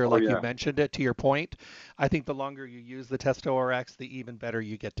longer, you mentioned it, to your point, I think the longer you use the TestoRx, the even better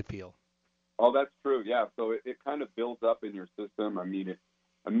you get to feel. Oh, that's true. Yeah. So it kind of builds up in your system.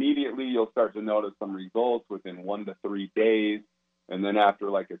 Immediately you'll start to notice some results within 1 to 3 days. And then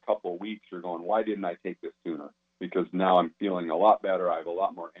after like a couple of weeks, you're going, why didn't I take this sooner? because now I'm feeling a lot better. I have a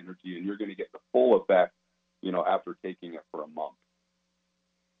lot more energy, and you're going to get the full effect, after taking it for a month.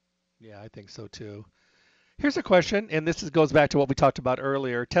 Yeah, I think so too. Here's a question, and goes back to what we talked about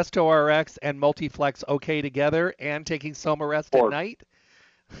earlier. TestoRx and Multiflex okay together, and taking Somarest at night?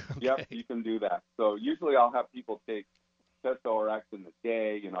 Okay. Yep, you can do that. So usually I'll have people take TestoRx in the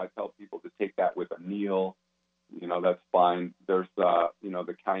day. I tell people to take that with a meal. That's fine. There's,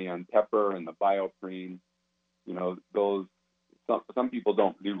 the cayenne pepper and the Bioprene. Those, some people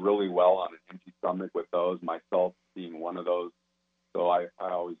don't do really well on an empty stomach with those, myself being one of those. So I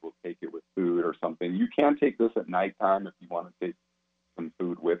always will take it with food or something. You can take this at nighttime if you want to take some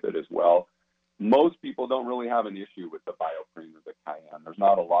food with it as well. Most people don't really have an issue with the Bioprene or the cayenne. There's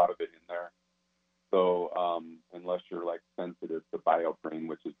not a lot of it in there. So unless you're like sensitive to Bioprene,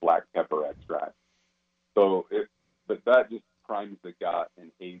 which is black pepper extract. But that just primes the gut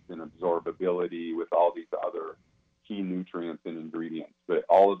and aids in absorbability with all these other key nutrients and ingredients. But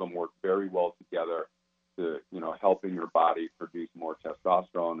all of them work very well together to, helping your body produce more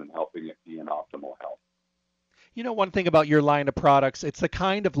testosterone and helping it be in optimal health. One thing about your line of products, it's the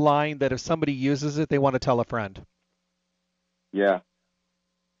kind of line that if somebody uses it, they want to tell a friend. Yeah.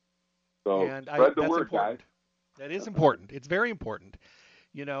 So spread the word, guys. That is important. It's very important.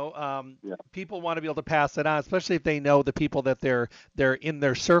 People want to be able to pass it on, especially if they know the people that they're in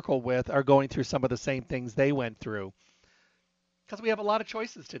their circle with are going through some of the same things they went through. Because we have a lot of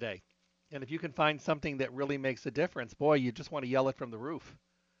choices today. And if you can find something that really makes a difference, boy, you just want to yell it from the roof.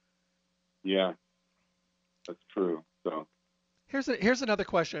 Yeah, that's true. So here's another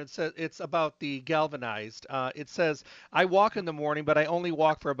question. It says it's about the galvanized. It says I walk in the morning, but I only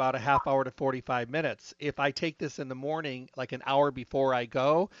walk for about a half hour to 45 minutes. If I take this in the morning, like an hour before I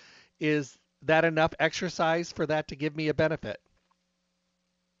go, is that enough exercise for that to give me a benefit?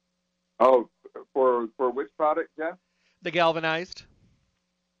 Oh, for which product, Jeff? The galvanized.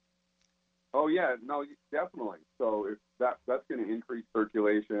 Oh yeah, no, definitely. So if that's going to increase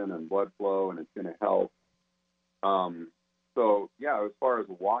circulation and blood flow, and it's going to help. So yeah, as far as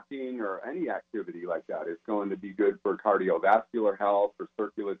walking or any activity like that, it's going to be good for cardiovascular health, for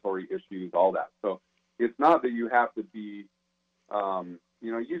circulatory issues, all that. So it's not that you have to be,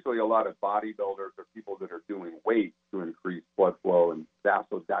 usually a lot of bodybuilders or people that are doing weight to increase blood flow and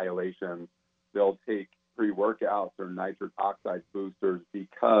vasodilation, they'll take pre-workouts or nitric oxide boosters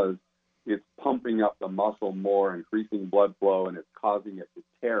because it's pumping up the muscle more, increasing blood flow, and it's causing it to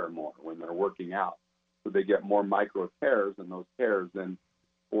tear more when they're working out. So they get more micro tears, and those tears then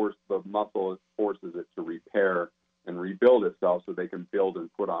forces it to repair and rebuild itself so they can build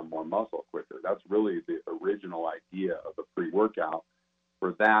and put on more muscle quicker. That's really the original idea of a pre-workout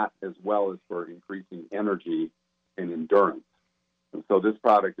for that, as well as for increasing energy and endurance. And so this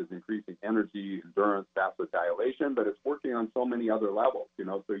product is increasing energy, endurance, vasodilation, but it's working on so many other levels,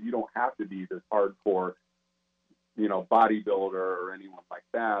 so you don't have to be this hardcore, bodybuilder or anyone like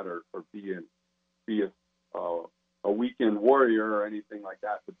that, or be a weekend warrior or anything like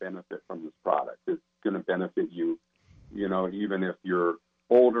that to benefit from this product. It's going to benefit you, even if you're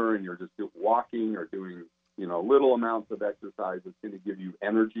older and you're just walking or doing, little amounts of exercise. It's going to give you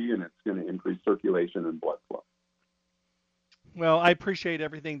energy, and it's going to increase circulation and blood flow. Well, I appreciate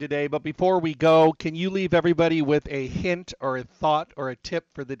everything today, but before we go, can you leave everybody with a hint or a thought or a tip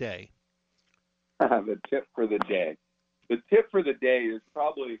for the day? The tip for the day. The tip for the day is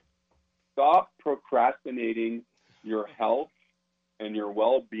probably stop procrastinating your health and your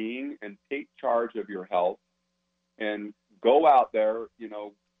well-being, and take charge of your health, and go out there,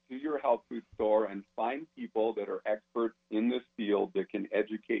 to your health food store and find people that are experts in this field that can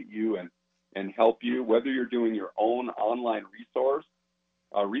educate you and help you, whether you're doing your own online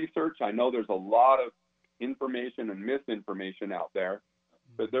research. I know there's a lot of information and misinformation out there,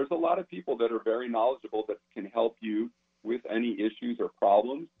 but there's a lot of people that are very knowledgeable that can help you with any issues or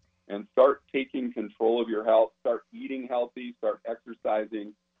problems. And start taking control of your health, start eating healthy, start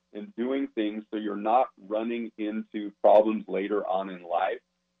exercising, and doing things so you're not running into problems later on in life.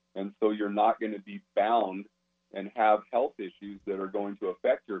 And so you're not going to be bound and have health issues that are going to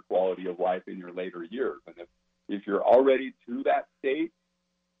affect your quality of life in your later years. And if you're already to that state,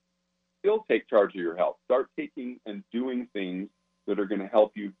 still take charge of your health. Start taking and doing things that are going to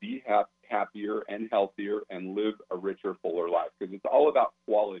help you be happier and healthier and live a richer, fuller life. Because it's all about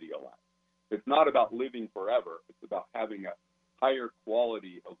quality of life. It's not about living forever. It's about having a higher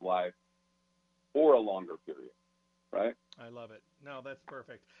quality of life for a longer period, right? I love it. No, that's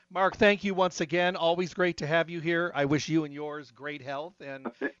perfect. Mark, thank you once again. Always great to have you here. I wish you and yours great health and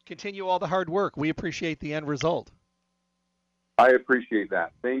continue all the hard work. We appreciate the end result. I appreciate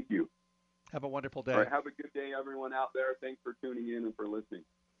that. Thank you. Have a wonderful day. All right, have a good day, everyone out there. Thanks for tuning in and for listening.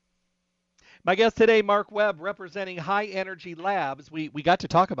 My guest today, Mark Webb, representing High Energy Labs. We got to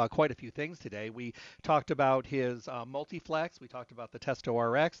talk about quite a few things today. We talked about his Multiflex. We talked about the Testo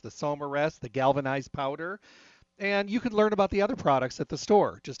RX, the Somarest, the galvanized powder. And you can learn about the other products at the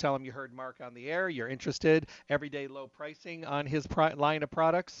store. Just tell him you heard Mark on the air. You're interested. Everyday low pricing on his line of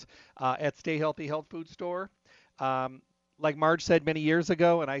products at Stay Healthy Health Food Store. Like Marge said many years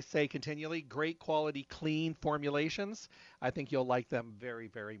ago, and I say continually, great quality, clean formulations. I think you'll like them very,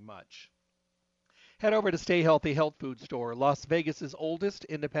 very much. Head over to Stay Healthy Health Food Store, Las Vegas's oldest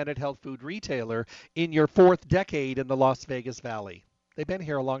independent health food retailer in your 4th decade in the Las Vegas Valley. They've been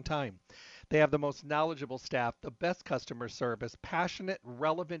here a long time. They have the most knowledgeable staff, the best customer service, passionate,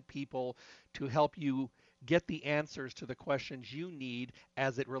 relevant people to help you get the answers to the questions you need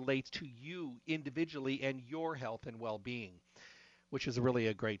as it relates to you individually and your health and well-being, which is really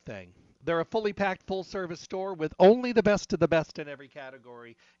a great thing. They're a fully packed, full-service store with only the best of the best in every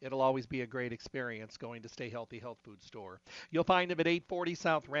category. It'll always be a great experience going to Stay Healthy Health Food Store. You'll find them at 840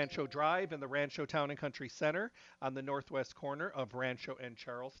 South Rancho Drive in the Rancho Town and Country Center on the northwest corner of Rancho and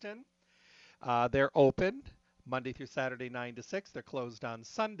Charleston. They're open Monday through Saturday, 9 to 6. They're closed on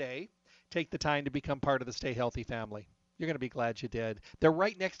Sunday. Take the time to become part of the Stay Healthy family. You're going to be glad you did. They're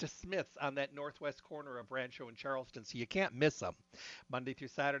right next to Smith's on that northwest corner of Rancho and Charleston, so you can't miss them. Monday through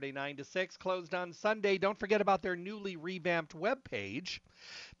Saturday, 9 to 6, closed on Sunday. Don't forget about their newly revamped webpage.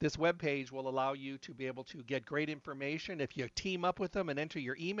 This webpage will allow you to be able to get great information. If you team up with them and enter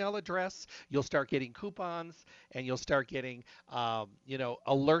your email address, you'll start getting coupons and you'll start getting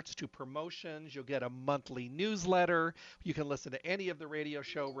alerts to promotions. You'll get a monthly newsletter. You can listen to any of the radio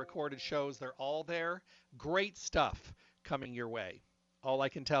show recorded shows. They're all there. Great stuff coming your way. All I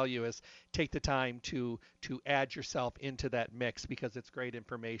can tell you is take the time to add yourself into that mix because it's great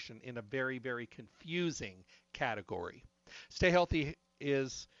information in a very, very confusing category. Stay Healthy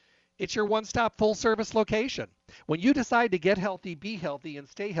it's your one-stop full-service location. When you decide to get healthy, be healthy, and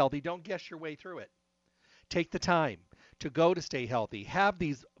stay healthy, don't guess your way through it. Take the time to go to Stay Healthy. Have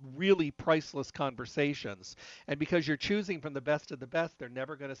these really priceless conversations. And because you're choosing from the best of the best, they're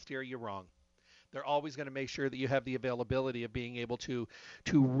never going to steer you wrong. They're always going to make sure that you have the availability of being able to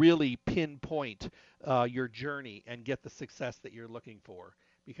really pinpoint your journey and get the success that you're looking for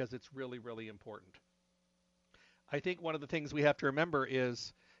because it's really, really important. I think one of the things we have to remember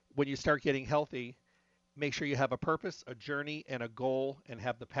is when you start getting healthy, make sure you have a purpose, a journey, and a goal and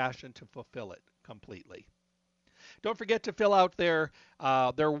have the passion to fulfill it completely. Don't forget to fill out their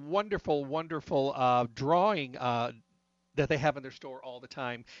wonderful, wonderful drawing that they have in their store all the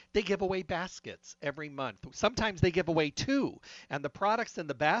time. They give away baskets every month. Sometimes they give away 2, and the products in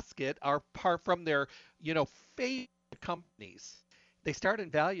the basket are from their, favorite companies. They start in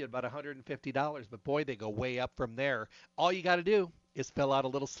value at about $150, but boy, they go way up from there. All you got to do is fill out a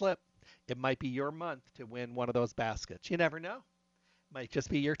little slip. It might be your month to win one of those baskets. You never know. Might just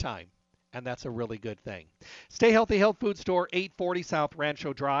be your time. And that's a really good thing. Stay Healthy Health Food Store, 840 South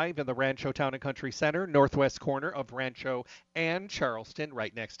Rancho Drive in the Rancho Town and Country Center, northwest corner of Rancho and Charleston,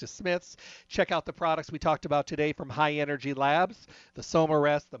 right next to Smith's. Check out the products we talked about today from High Energy Labs, the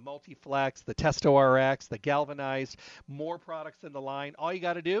Somarest, the Multiflex, the Testo RX, the Galvanized, more products in the line. All you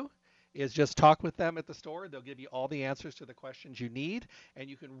got to do is just talk with them at the store. They'll give you all the answers to the questions you need, and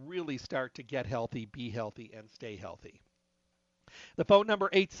you can really start to get healthy, be healthy, and stay healthy. The phone number,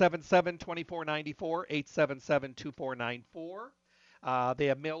 877-2494, 877-2494. They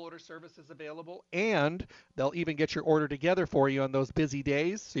have mail order services available, and they'll even get your order together for you on those busy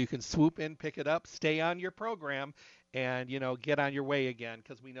days so you can swoop in, pick it up, stay on your program, and, get on your way again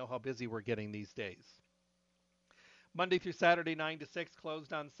because we know how busy we're getting these days. Monday through Saturday, 9 to 6,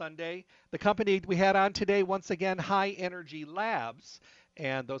 closed on Sunday. The company we had on today, once again, High Energy Labs,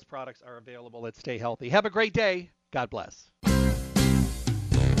 and those products are available at Stay Healthy. Have a great day. God bless.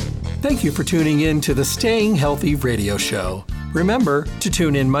 Thank you for tuning in to the Staying Healthy Radio Show. Remember to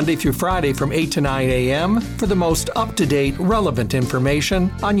tune in Monday through Friday from 8 to 9 a.m. for the most up-to-date, relevant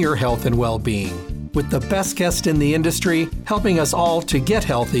information on your health and well-being, with the best guest in the industry helping us all to get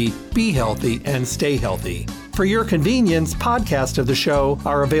healthy, be healthy, and stay healthy. For your convenience, podcasts of the show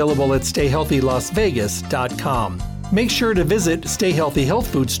are available at StayHealthyLasVegas.com. Make sure to visit Stay Healthy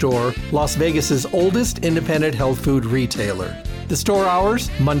Health Food Store, Las Vegas's oldest independent health food retailer. The store hours,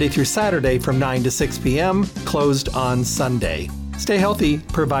 Monday through Saturday from 9 to 6 p.m., closed on Sunday. Stay Healthy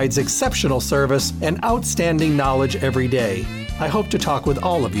provides exceptional service and outstanding knowledge every day. I hope to talk with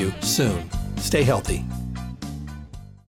all of you soon. Stay healthy.